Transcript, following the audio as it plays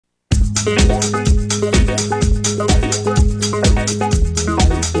She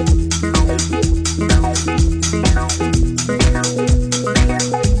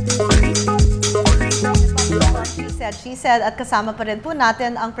said, at kasama pa rin po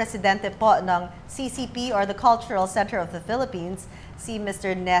natin ang presidente po ng CCP or the Cultural Center of the Philippines, si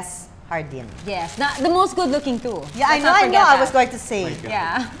Mr. Nes Jardin. Yes, the most good-looking too. Yeah, I know. I was going to say.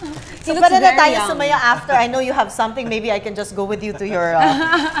 Yeah. So, pwede na tayo sumaya after. I know you have something. Maybe I can just go with you to your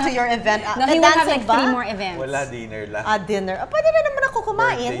event. No, he will have like 3 more events. Wala, dinner lang. Dinner. Pwede na naman ako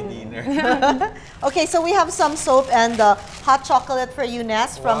kumain. Birthday dinner. Okay, so we have some soap and hot chocolate for you,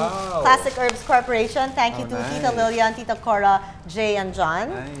 Nes, from Classic Herbs Corporation. Thank you to Tita Lilian, Tita Cora, Jay, and John.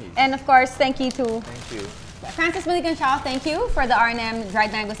 Nice. And of course, thank you to Francis Maligan Shao, thank you for the R&M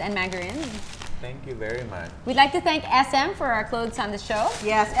dried mangoes and mandarins. Thank you very much. We'd like to thank SM for our clothes on the show.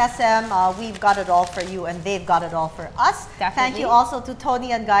 Yes, SM, we've got it all for you and they've got it all for us. Definitely. Thank you also to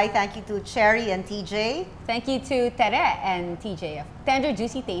Tony and Guy. Thank you to Cherry and TJ. Thank you to Tere and TJ. Tender,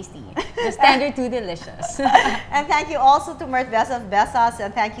 juicy, tasty. Just tender too delicious. And thank you also to Mert Besa of Besas,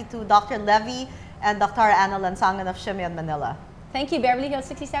 and thank you to Dr. Levy and Dr. Anna Lansangan of Shimian, Manila. Thank you, Beverly Hills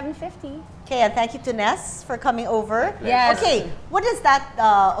 6750. Okay, and thank you to Nes for coming over. Yes. Okay, what is that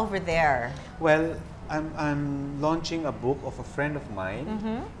over there? Well, I'm launching a book of a friend of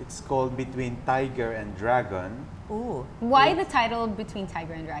mine. It's called Between Tiger and Dragon. Ooh. Why the title Between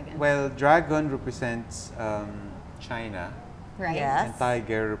Tiger and Dragon? Well, dragon represents China. Right. Yes. And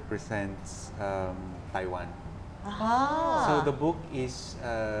tiger represents Taiwan. So the book is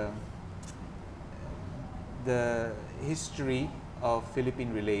the history of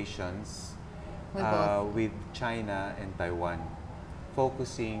Philippine relations with China and Taiwan,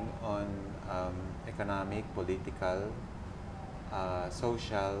 focusing on economic, political,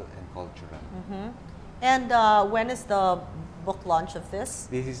 social, and cultural. And when is the book launch of this?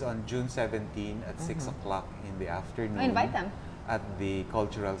 This is on June 17 at 6 o'clock in the afternoon. I invite them. At the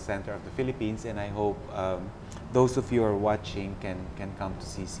Cultural Center of the Philippines, and I hope those of you who are watching can come to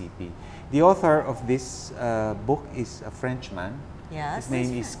CCP. The author of this book is a Frenchman. Yes. His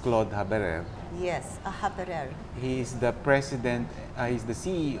name is Claude Haberer. Yes, a Haberer. He is the president, he's the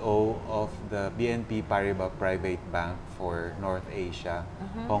CEO of the BNP Paribas Private Bank for North Asia,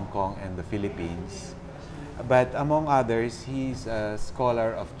 Hong Kong, and the Philippines. But among others, he's a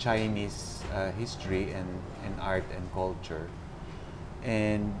scholar of Chinese history and art and culture.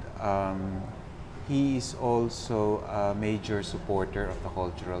 And he is also a major supporter of the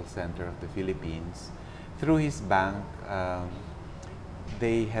Cultural Center of the Philippines. Through his bank,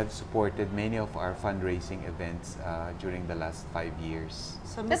 they have supported many of our fundraising events during the last 5 years.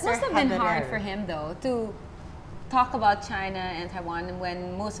 So This must have been hard for him, though, to talk about China and Taiwan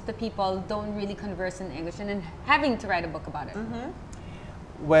when most of the people don't really converse in English, and then having to write a book about it.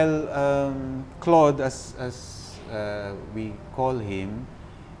 Well, Claude, as we call him,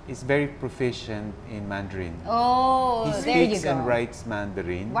 is very proficient in Mandarin. Oh, he there you speaks go. and writes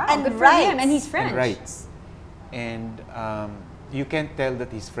Mandarin. Wow, And good for writes. him, and he's French. And writes. And you can't tell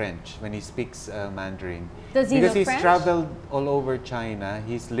that he's French when he speaks Mandarin. Does he because look he's French? traveled all over China.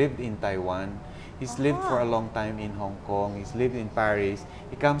 He's lived in Taiwan. He's lived for a long time in Hong Kong. He's lived in Paris.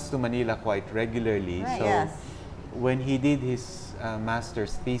 He comes to Manila quite regularly. Right. So Yes. when he did his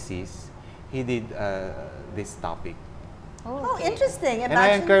master's thesis, he did this topic. Oh, interesting. And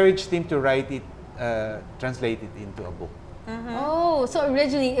I encouraged him to write it, translate it into a book. Oh, so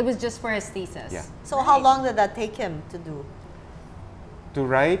originally it was just for his thesis. Yeah. So how long did that take him to do? To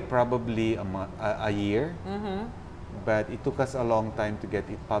write, probably a year. But it took us a long time to get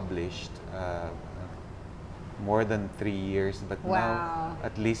it published. More than 3 years, but now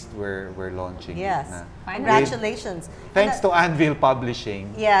at least we're launching Yes. it na. Congratulations. Thanks to Anvil Publishing.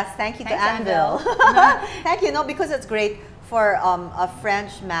 Yes, thank you Thanks, to Anvil. Thank you. No, because it's great for a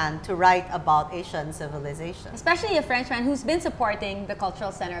Frenchman to write about Asian civilization. Especially a Frenchman who's been supporting the Cultural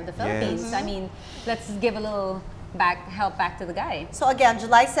Center of the Philippines. Yes. I mean, let's give a little help back to the guy. So again,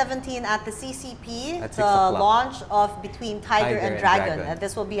 July 17 at the CCP, At 6 the o'clock. launch of Between Tiger and Dragon. And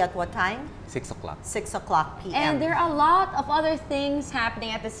this will be at what time? 6 o'clock. 6 o'clock p.m. And there are a lot of other things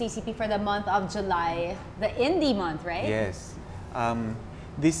happening at the CCP for the month of July, the Indie month, right? Yes.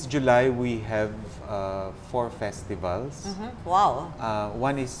 This July we have 4 festivals. Wow.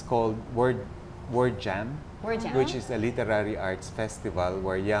 One is called Word Jam, Word Jam. which is a literary arts festival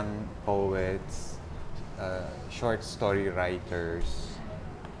where young poets, short story writers,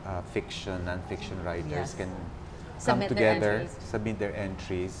 fiction, non-fiction writers Yes. can Submit come their together, entries. submit their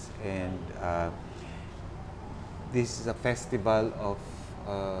entries, and this is a festival of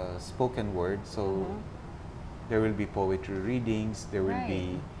spoken word. So there will be poetry readings, there will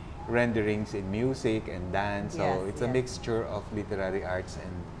be renderings in music and dance. So Yes, it's a yes. mixture of literary arts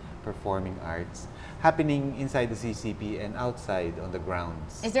and performing arts happening inside the CCP and outside on the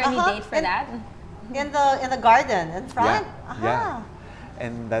grounds. Is there any date for And- that? In the garden in front. Yeah, yeah.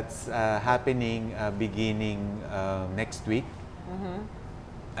 And that's happening beginning next week.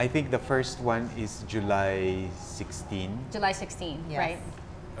 I think the first one is July 16, July 16, Yes. right?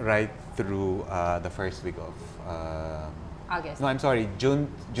 right through the first week of August. no, I'm sorry, June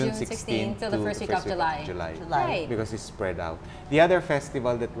June 16 16 till the first week of July. July. Right. Because it's spread out. The other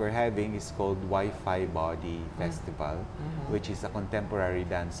festival that we're having is called Wi-Fi Body Festival, which is a contemporary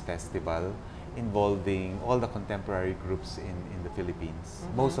dance festival involving all the contemporary groups in the Philippines.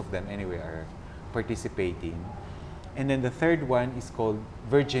 Most of them anyway are participating. And then the third one is called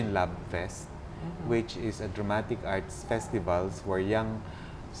Virgin Lab Fest, which is a dramatic arts festivals where young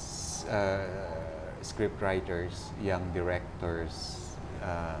script writers, young directors,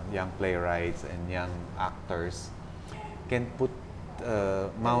 young playwrights, and young actors can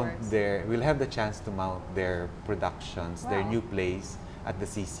mount works. will have the chance to mount their productions, their Wow. new plays at the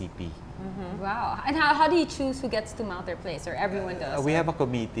CCP. Wow. And how do you choose who gets to mount their place, or everyone does? We have a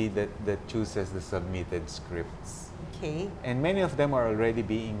committee that chooses the submitted scripts. Okay. And many of them are already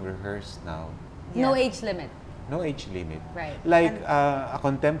being rehearsed now. No Yeah. age limit. No age limit. Right. Like a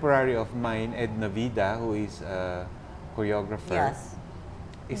contemporary of mine, Edna Vida, who is a choreographer, Yes.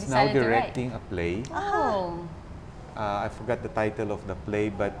 is Decided now to write. directing a play. Oh. I forgot the title of the play,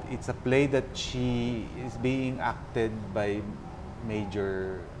 but it's a play that she is being acted by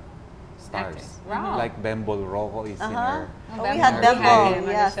major stars. Actors. Wow. Like Bembol Rocco is in her. Oh, We had We Bembo, had him on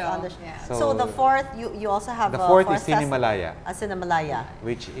the yes, show. on the Yeah. So the fourth, you also have The a fourth is fest- Cinemalaya, a Cinemalaya.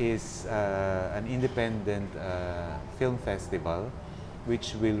 which is an independent film festival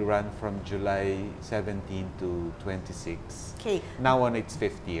which will run from July 17 to 26. Okay. Now on its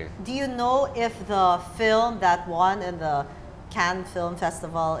fifth year. Do you know if the film that won in the Cannes Film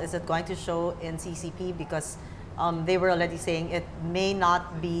Festival, is it going to show in CCP? Because they were already saying it may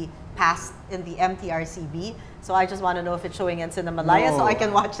not be passed in the MTRCB. So I just want to know if it's showing in Cinemalaya so I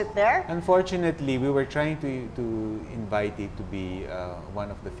can watch it there. Unfortunately, we were trying to invite it to be one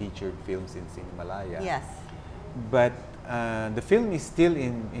of the featured films in Cinemalaya. Yes. But the film is still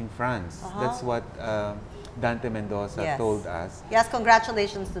in France. That's what Dante Mendoza Yes. told us. Yes,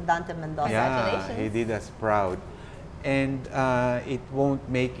 congratulations to Dante Mendoza. Yeah, Congratulations. he did us proud. And it won't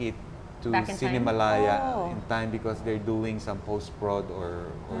make it to Back in time? Cinemalaya Oh. in time because they're doing some post-prod or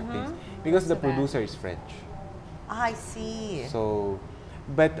things. Because the So bad. producer is French. I see. So,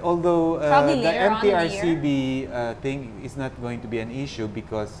 but although Probably the later on in the MTRCB thing is not going to be an issue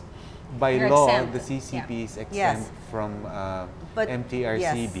because by You're law exempt. the CCP is exempt Yes. from But-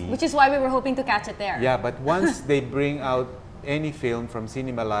 MTRCB. Which is why we were hoping to catch it there. Yeah, but once they bring out any film from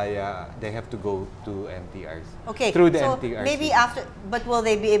Cinemalaya, they have to go to MTRC. Okay, Through the so MTRCB. maybe after, but will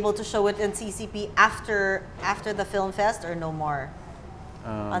they be able to show it in CCP after the film fest or no more?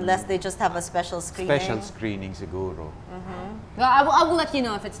 Unless they just have a special screening. Special screening siguro. Well, I will let you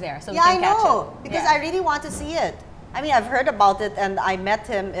know if it's there, so Yeah, we I can catch know it. because Yeah. I really want to see it. I mean, I've heard about it, and I met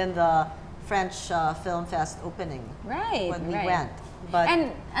him in the French Film Fest opening Right. when we right. went. But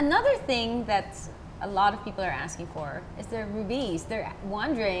And another thing that a lot of people are asking for is the rubies. They're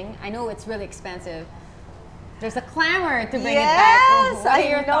wondering, I know it's really expensive. There's a clamor to bring it back. Yes, What are I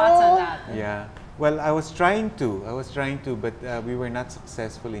your thoughts on know. that? Yeah. Well, I was trying to, but we were not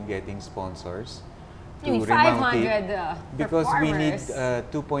successful in getting sponsors I to mean, remount 500 it because we need performers.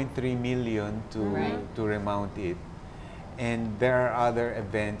 2.3 million Right. to remount it. And there are other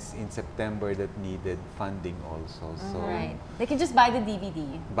events in September that needed funding also. So Right. They can just buy the DVD.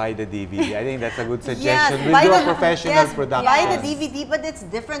 buy the DVD. I think that's a good yes, suggestion. We'll buy do a the- professional yes, production. Buy the DVD, but it's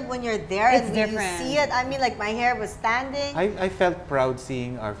different when you're there It's and when different. you see it. I mean, like my hair was standing. I felt proud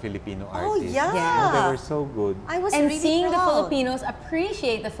seeing our Filipino Oh, artists. yeah. You know, they were so good. I was And really seeing the proud. Filipinos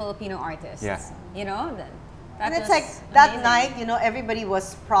appreciate the Filipino artists. Yeah. You know? That And it's was like that amazing. night, you know, everybody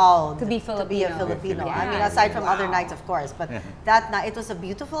was proud To be a Filipino. Filipino. Yeah. I mean, Yeah. aside from other Wow. nights, of course, but that night, it was a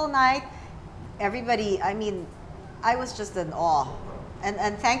beautiful night. Everybody, I mean, I was just in awe. And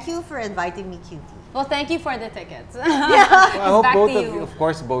thank you for inviting me, Cutie. Well, thank you for the tickets. Well, I hope back both to of you. you, of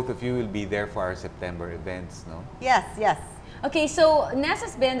course, both of you will be there for our September events, no? Yes, yes. Okay, so Ness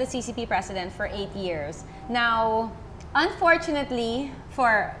has been the CCP president for 8 years. Now, unfortunately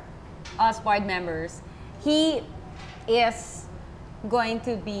for us board members, he is going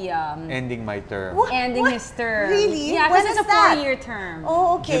to be Ending my term. What? ending his term. Really? Yeah, When because it's is a that? 4-year term.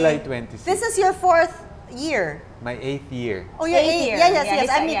 Oh, okay. July 26. This is your fourth year? My 8th year. Oh, your Eighth year. Yeah, yes, Yeah, yes. his-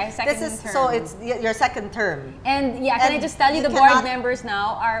 I mean, yeah, second this is term. so it's your second term. And yeah, can I And just tell you, you the board cannot- members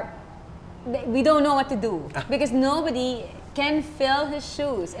now we don't know what to do because nobody can fill his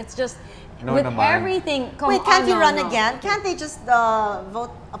shoes. It's just No with naman. everything. Wait, can't he no, run no. again? Can't they just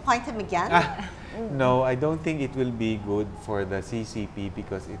appoint him again? No, I don't think it will be good for the CCP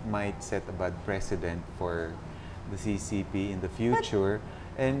because it might set a bad precedent for the CCP in the future.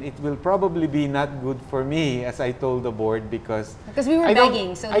 And it will probably be not good for me, as I told the board, because we were I don't-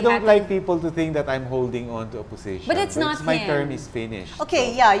 begging, so I we don't had to- like people to think that I'm holding on to a position. But it's not my him. term is finished.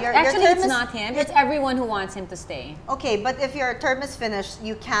 Okay, yeah, your Actually, term it's is not him. It's everyone who wants him to stay. okay. But if your term is finished,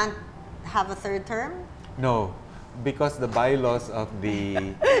 you can't have a third term. No, because the bylaws of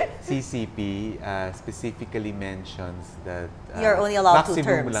the CCP specifically mentions that You're only allowed two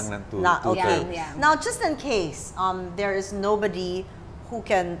maximum terms. lang ng two Okay. terms. Yeah. Now, just in case there is nobody who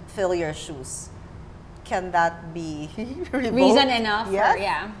can fill your shoes, can that be revoked? Reason enough? Yes?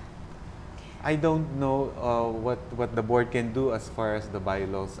 Yeah. I don't know what the board can do as far as the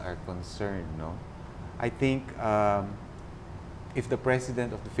bylaws are concerned. No, I think if the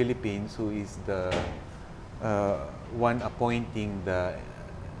president of the Philippines, who is the one appointing the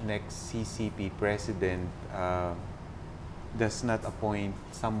next CCP president, does not appoint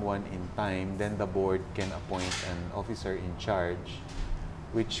someone in time, then the board can appoint an officer in charge,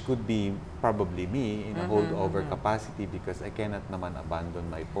 which could be probably me in a holdover capacity because I cannot naman abandon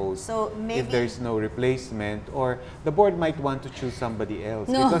my post. So maybe if there's no replacement, or the board might want to choose somebody else.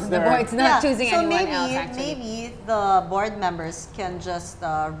 No, because the there are- board's not choosing so anyone maybe, else, actually. maybe the board members can just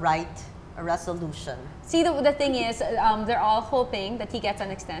write a resolution. See, the thing is, they're all hoping that he gets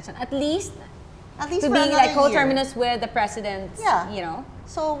an extension, at least At least to for be another like year. coterminous with the president's, Yeah. you know,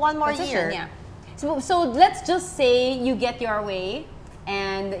 So one more position. year. Yeah. So let's just say you get your way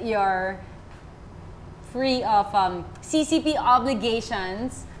and you're free of CCP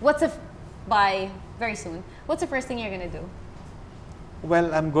obligations. By very soon, what's the first thing you're gonna do?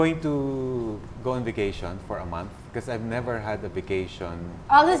 Well, I'm going to go on vacation for a month because I've never had a vacation.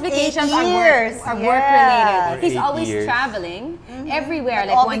 All his vacations are years, work yes. related. For He's 8 always years. traveling everywhere,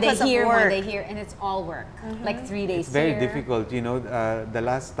 But like all one day because of here, one work. day here, and it's all work. Like 3 days It's very here. difficult. You know, the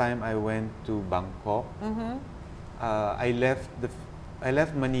last time I went to Bangkok, I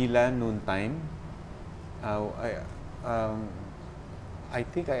left Manila noon time. I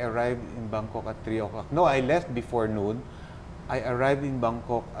think I arrived in Bangkok at 3 o'clock. No, I left before noon. I arrived in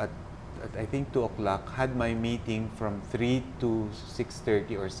Bangkok at I think 2 o'clock. Had my meeting from 3 to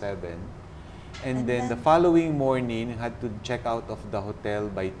 6:30 or 7. And then the following morning, had to check out of the hotel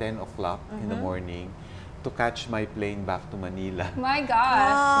by 10 o'clock in the morning to catch my plane back to Manila. My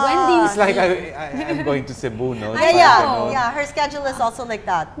gosh. When do you It's like sleep? I'm going to Cebu, no? I Yeah, know. yeah. Her schedule is also like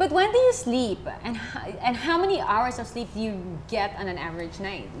that. But when do you sleep? And how many hours of sleep do you get on an average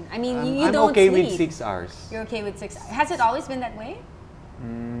night? I mean, you I'm don't okay sleep. with 6 hours. You're okay with 6 hours. Has it always been that way?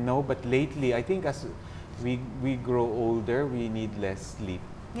 No, but lately, I think as we grow older, we need less sleep.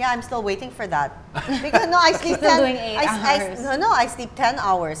 Yeah, I'm still waiting for that. Because no, I sleep Still 10 doing 8 hours. No, I sleep 10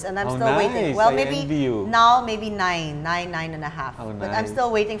 hours and I'm Oh, still waiting. nice. Well, I maybe envy you. now maybe 9.5. Oh, But I'm nice. still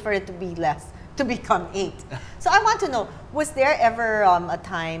waiting for it to be less, to become 8. So I want to know, was there ever a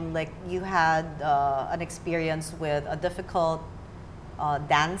time like you had an experience with a difficult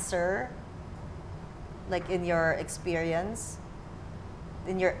dancer, like in your experience,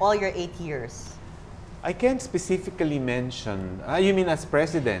 in all your 8 years? I can't specifically mention. You mean as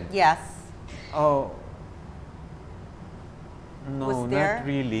president? Yes. Oh. No, Was there? not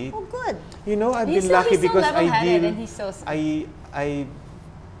really. Oh, good. You know, I've He's been so- lucky he's so because I level-headed deal. and he's so-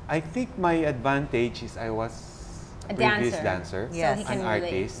 I think my advantage is I was A previous dancer. dancer, Yes. So he an can relate.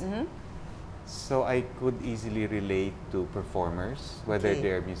 artist. Mhm. So I could easily relate to performers, whether Okay.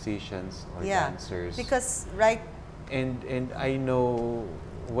 they're musicians or Yeah. dancers. Because, right, and I know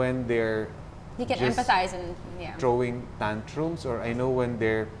when they're You can just empathize and yeah. throwing tantrums, or I know when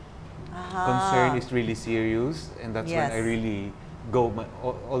their concern is really serious, and that's when I Yes. really go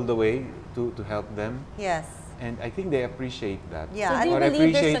all the way to help them. yes. And I think they appreciate that. Yeah, So do you Or I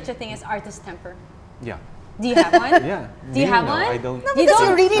believe there's appreciate- such a thing as artist temper? Yeah. Do you have one? Yeah. Do you have know? one? I don't. No, because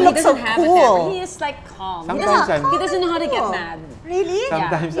you really look he so doesn't have a cool. temper. He is like calm. He Sometimes doesn't, I'm- he doesn't know how to get Cool. mad. Really?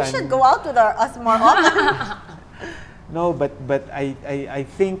 Sometimes You I'm- should go out with us more often. No, but I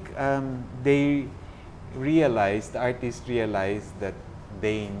think they realize, the artists realize that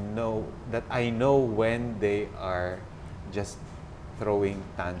they know that I know when they are just throwing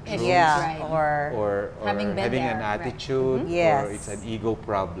tantrums. Yeah, Right. or Having been having there, an right. attitude, Yes. or it's an ego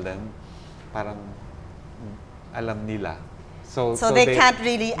problem. Parang alam nila. So they can't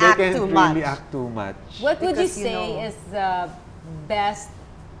really act too really much. act too much. What would you Because, you say know- is the best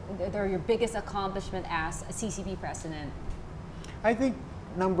or your biggest accomplishment as a CCP president? I think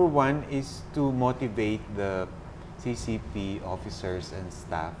number one is to motivate the CCP officers and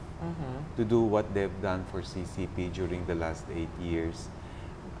staff to do what they've done for CCP during the last 8 years.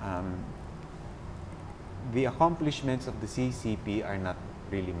 The accomplishments of the CCP are not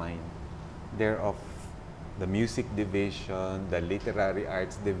really mine. They're of the music division, the literary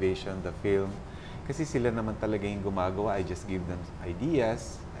arts division, the film. Kasi sila naman talaga yung gumagawa. I just give them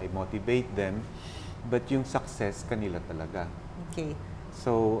ideas, I motivate them, but yung success kanila talaga. Okay.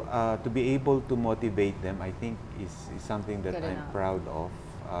 So to be able to motivate them, I think is something that Good I'm enough. proud of.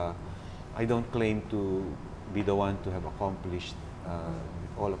 I don't claim to be the one to have accomplished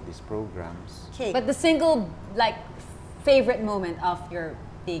all of these programs. Okay. But the single like favorite moment of your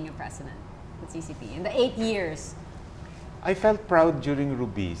being a president at CCP in the 8 years. I felt proud during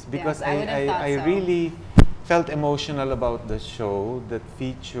Rubies because Yes, I would have thought I so. really felt emotional about the show that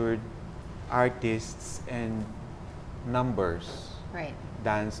featured artists and numbers, Right.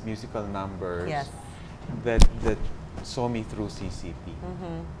 dance, musical numbers Yes. that saw me through CCP.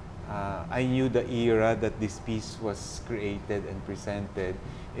 I knew the era that this piece was created and presented.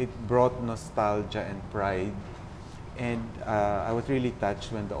 It brought nostalgia and pride, and I was really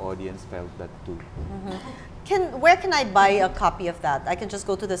touched when the audience felt that too. Where can I buy a copy of that? I can just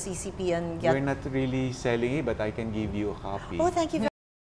go to the CCP and get. We're not really selling it, but I can give you a copy. Oh, thank you very